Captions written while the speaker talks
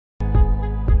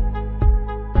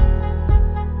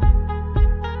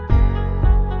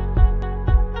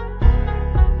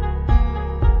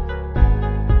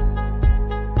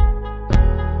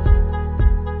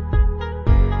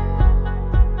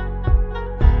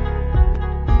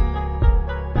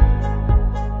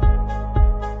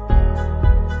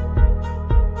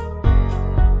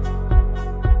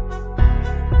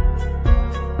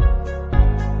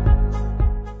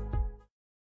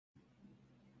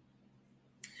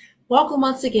Welcome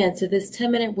once again to this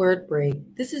 10-minute word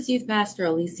break. This is Youth Pastor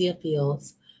Alecia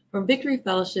Fields from Victory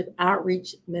Fellowship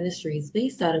Outreach Ministries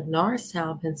based out of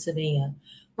Norristown, Pennsylvania,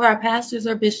 where our pastors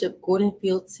are Bishop Gordon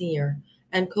Fields Sr.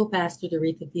 and co-pastor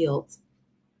Doretha Fields.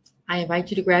 I invite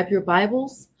you to grab your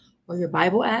Bibles or your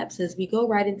Bible apps as we go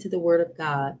right into the Word of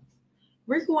God.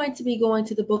 We're going to be going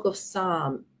to the book of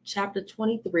Psalm, chapter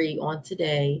 23 on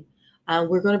today.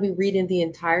 We're going to be reading the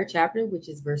entire chapter, which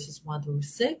is verses 1 through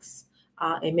 6.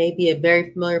 It may be a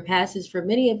very familiar passage for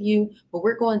many of you, but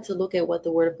we're going to look at what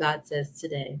the Word of God says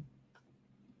today.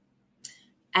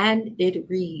 And it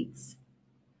reads,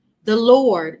 "The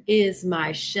Lord is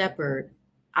my shepherd,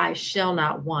 I shall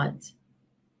not want.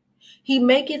 He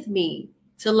maketh me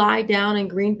to lie down in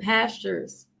green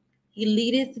pastures. He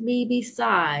leadeth me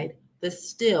beside the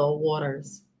still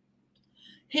waters.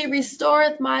 He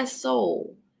restoreth my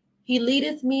soul. He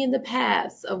leadeth me in the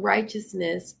paths of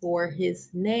righteousness for his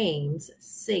name's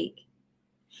sake.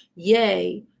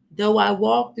 Yea, though I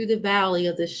walk through the valley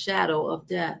of the shadow of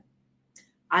death,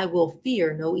 I will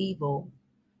fear no evil,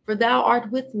 for thou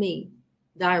art with me.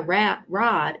 Thy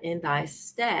rod and thy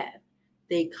staff,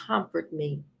 they comfort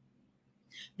me.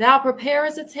 Thou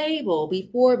preparest a table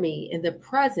before me in the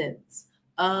presence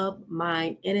of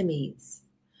mine enemies.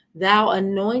 Thou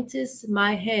anointest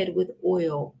my head with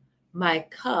oil, my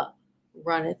cup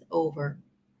runneth over.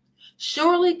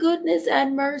 Surely goodness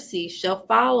and mercy shall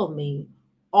follow me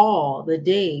all the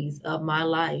days of my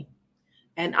life,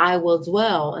 and I will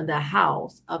dwell in the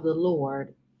house of the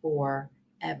Lord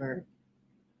forever."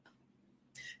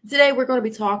 Today we're going to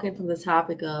be talking from the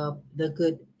topic of the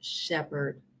Good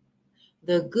Shepherd.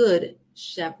 The Good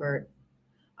Shepherd.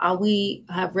 We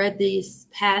have read this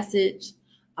passage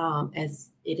as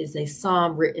it is a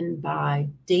psalm written by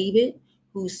David,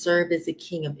 who served as the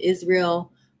king of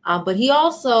Israel. But he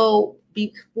also,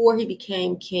 before he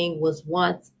became king, was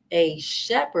once a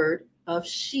shepherd of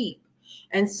sheep.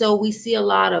 And so we see a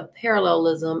lot of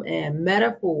parallelism and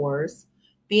metaphors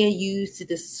being used to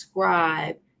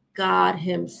describe God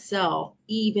himself,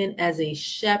 even as a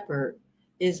shepherd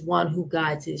is one who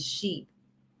guides his sheep.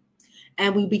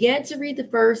 And we began to read the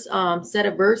first set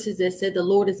of verses that said, "The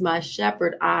Lord is my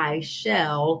shepherd, I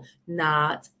shall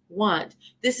not want."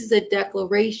 This is a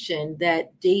declaration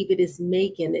that David is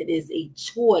making. It is a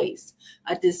choice,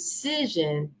 a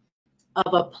decision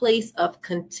of a place of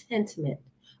contentment.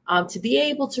 To be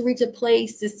able to reach a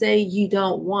place to say you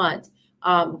don't want,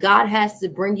 God has to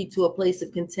bring you to a place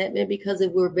of contentment, because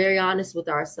if we're very honest with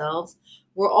ourselves,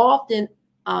 we're often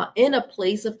in a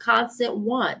place of constant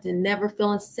want and never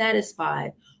feeling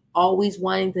satisfied, always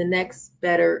wanting the next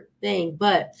better thing.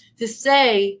 But to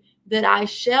say that I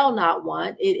shall not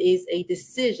want, it is a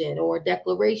decision or a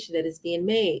declaration that is being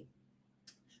made.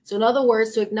 So in other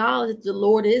words, to acknowledge that the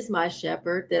Lord is my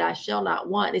shepherd, that I shall not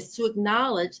want, is to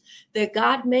acknowledge that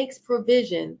God makes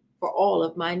provision for all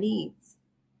of my needs.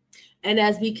 And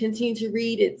as we continue to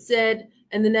read, it said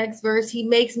in the next verse, "He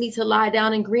makes me to lie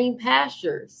down in green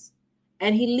pastures,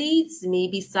 and he leads me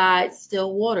beside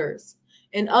still waters."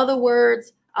 In other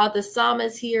words, the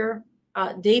psalmist here,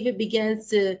 David begins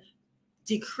to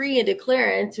decree and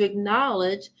declare and to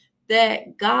acknowledge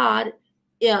that God,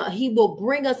 he will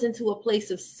bring us into a place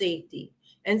of safety.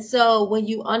 And so when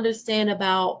you understand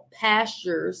about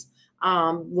pastures,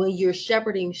 when you're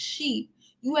shepherding sheep,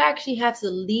 you actually have to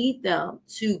lead them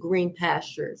to green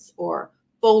pastures or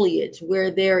foliage where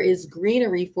there is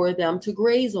greenery for them to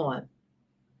graze on.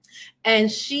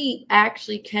 And sheep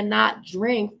actually cannot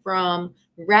drink from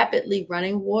rapidly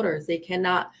running waters. They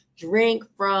cannot drink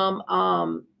from,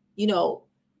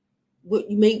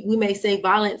 we may say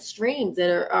violent streams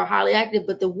that are highly active,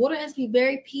 but the water has to be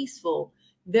very peaceful,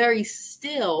 very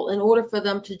still in order for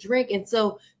them to drink. And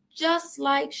so just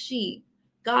like sheep,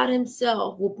 God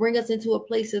himself will bring us into a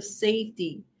place of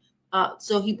safety.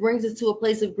 So he brings us to a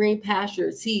place of green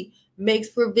pastures. He makes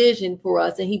provision for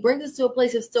us, and he brings us to a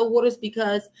place of still waters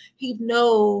because he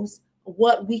knows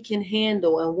what we can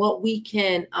handle and what we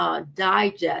can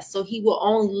digest. So he will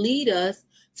only lead us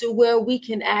to where we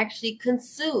can actually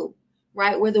consume,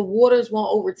 right? Where the waters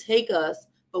won't overtake us,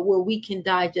 but where we can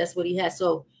digest what he has.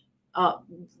 So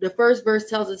the first verse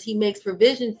tells us he makes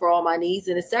provision for all my needs.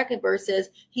 And the second verse says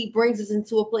he brings us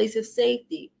into a place of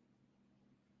safety.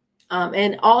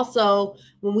 And also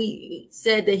when we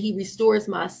said that he restores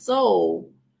my soul,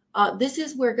 this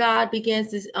is where God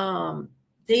begins to,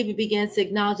 David begins to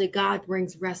acknowledge that God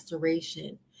brings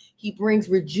restoration. He brings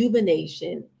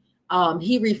rejuvenation.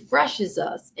 He refreshes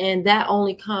us, and that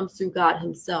only comes through God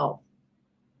himself.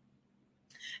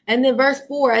 And then verse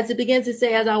 4, as it begins to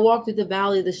say, "As I walk through the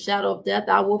valley of the shadow of death,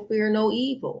 I will fear no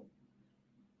evil.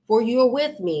 For you are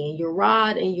with me, and your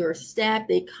rod and your staff,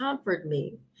 they comfort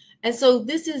me. And so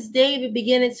this is David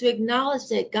beginning to acknowledge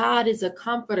that God is a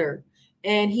comforter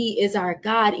and he is our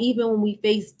God, even when we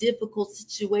face difficult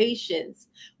situations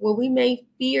where we may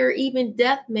fear even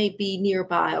death may be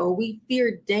nearby, or we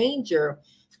fear danger.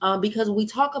 Because when we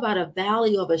talk about a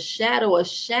valley of a shadow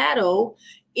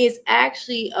is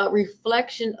actually a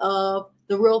reflection of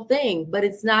the real thing, but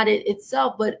it's not it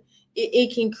itself, but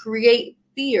it can create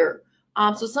fear.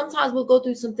 So sometimes we'll go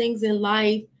through some things in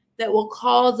life that will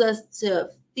cause us to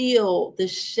feel the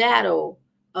shadow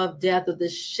of death, or the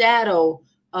shadow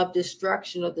of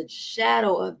destruction, or the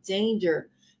shadow of danger.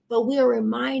 But we are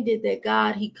reminded that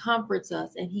God, he comforts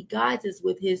us and he guides us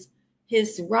with his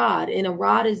rod. And a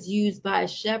rod is used by a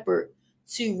shepherd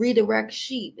to redirect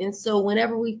sheep. And so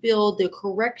whenever we feel the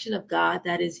correction of God,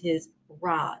 that is his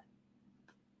rod.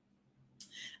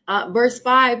 Verse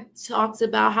 5 talks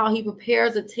about how he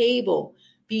prepares a table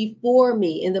before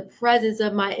me in the presence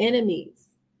of my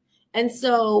enemies. And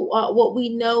so what we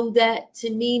know that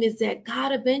to mean is that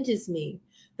God avenges me,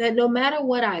 that no matter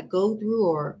what I go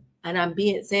through, and I'm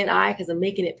saying I because I'm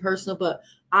making it personal, but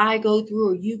I go through,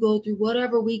 or you go through,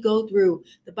 whatever we go through,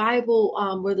 the Bible,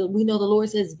 we know the Lord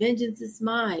says, vengeance is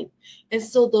mine. And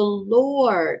so the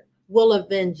Lord will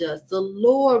avenge us. The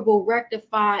Lord will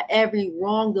rectify every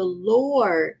wrong. The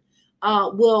Lord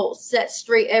will set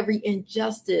straight every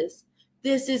injustice.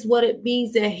 This is what it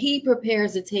means that he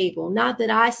prepares the table. Not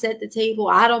that I set the table.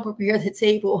 I don't prepare the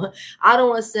table. I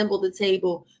don't assemble the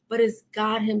table, but it's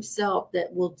God himself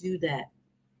that will do that.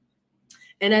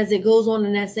 And as it goes on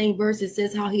in that same verse, it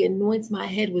says how he anoints my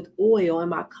head with oil and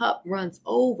my cup runs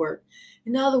over.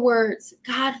 In other words,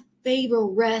 God's favor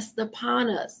rests upon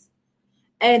us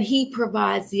and he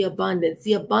provides the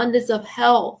abundance of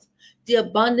health, the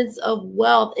abundance of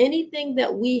wealth, anything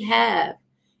that we have.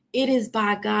 It is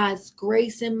by God's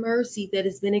grace and mercy that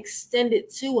has been extended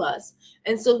to us.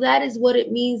 And so that is what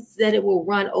it means that it will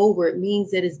run over. It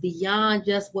means that it's beyond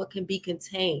just what can be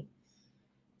contained.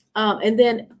 And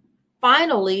then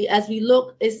finally, as we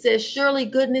look, it says, surely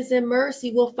goodness and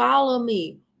mercy will follow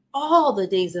me all the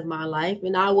days of my life,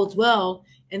 and I will dwell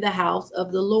in the house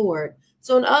of the Lord.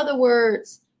 So in other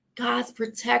words, God's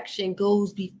protection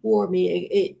goes before me.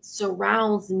 It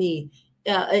surrounds me.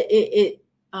 It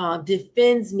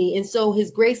defends me. And so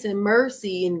his grace and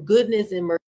mercy and goodness and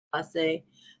mercy, I say,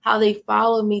 how they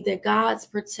follow me, that God's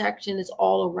protection is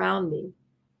all around me.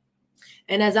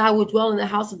 And as I would dwell in the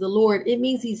house of the Lord, it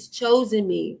means he's chosen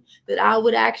me, that I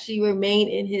would actually remain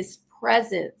in his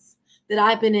presence, that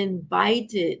I've been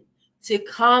invited to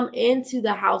come into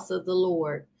the house of the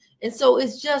Lord. And so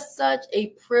it's just such a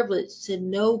privilege to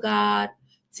know God,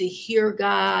 to hear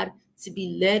God, to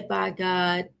be led by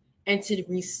God, and to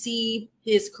receive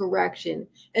his correction.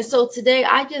 And so today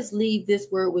I just leave this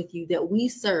word with you, that we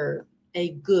serve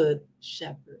a good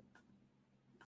shepherd.